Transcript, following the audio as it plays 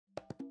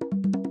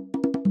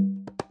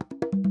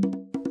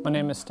My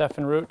name is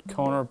Steffen Root,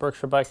 co-owner of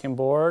Berkshire Bike and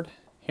Board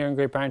here in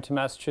Great Barrington,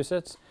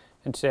 Massachusetts.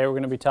 And today we're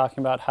going to be talking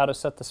about how to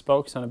set the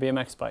spokes on a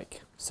BMX bike.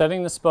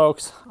 Setting the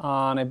spokes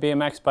on a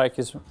BMX bike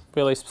is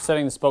really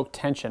setting the spoke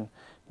tension,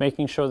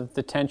 making sure that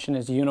the tension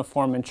is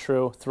uniform and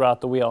true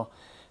throughout the wheel.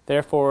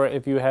 Therefore,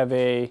 if you have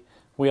a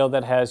wheel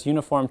that has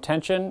uniform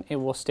tension, it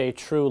will stay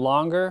true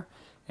longer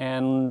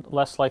and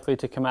less likely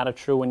to come out of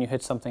true when you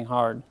hit something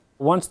hard.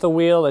 Once the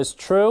wheel is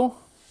true,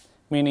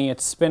 meaning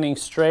it's spinning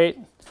straight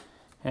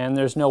and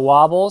there's no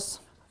wobbles,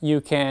 you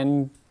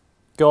can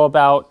go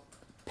about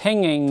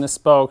pinging the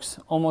spokes,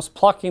 almost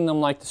plucking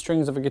them like the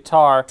strings of a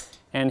guitar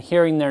and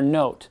hearing their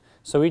note.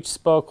 So each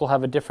spoke will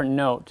have a different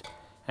note,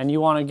 and you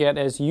want to get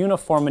as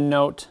uniform a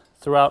note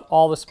throughout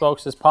all the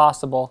spokes as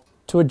possible.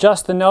 To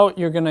adjust the note,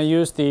 you're going to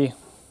use the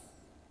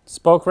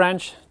spoke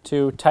wrench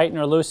to tighten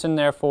or loosen,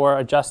 therefore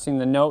adjusting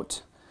the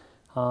note,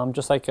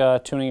 just like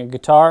tuning a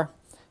guitar.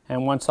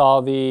 And once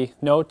all the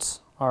notes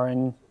are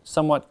in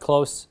somewhat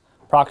close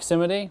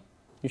proximity,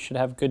 you should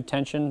have good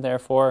tension,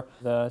 therefore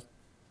the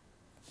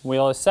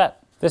wheel is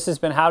set. This has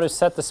been how to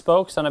set the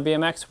spokes on a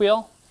BMX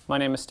wheel. My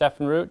name is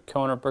Steffen Root,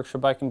 co-owner of Berkshire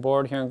Bike and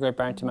Board here in Great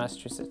Barrington,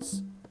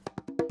 Massachusetts.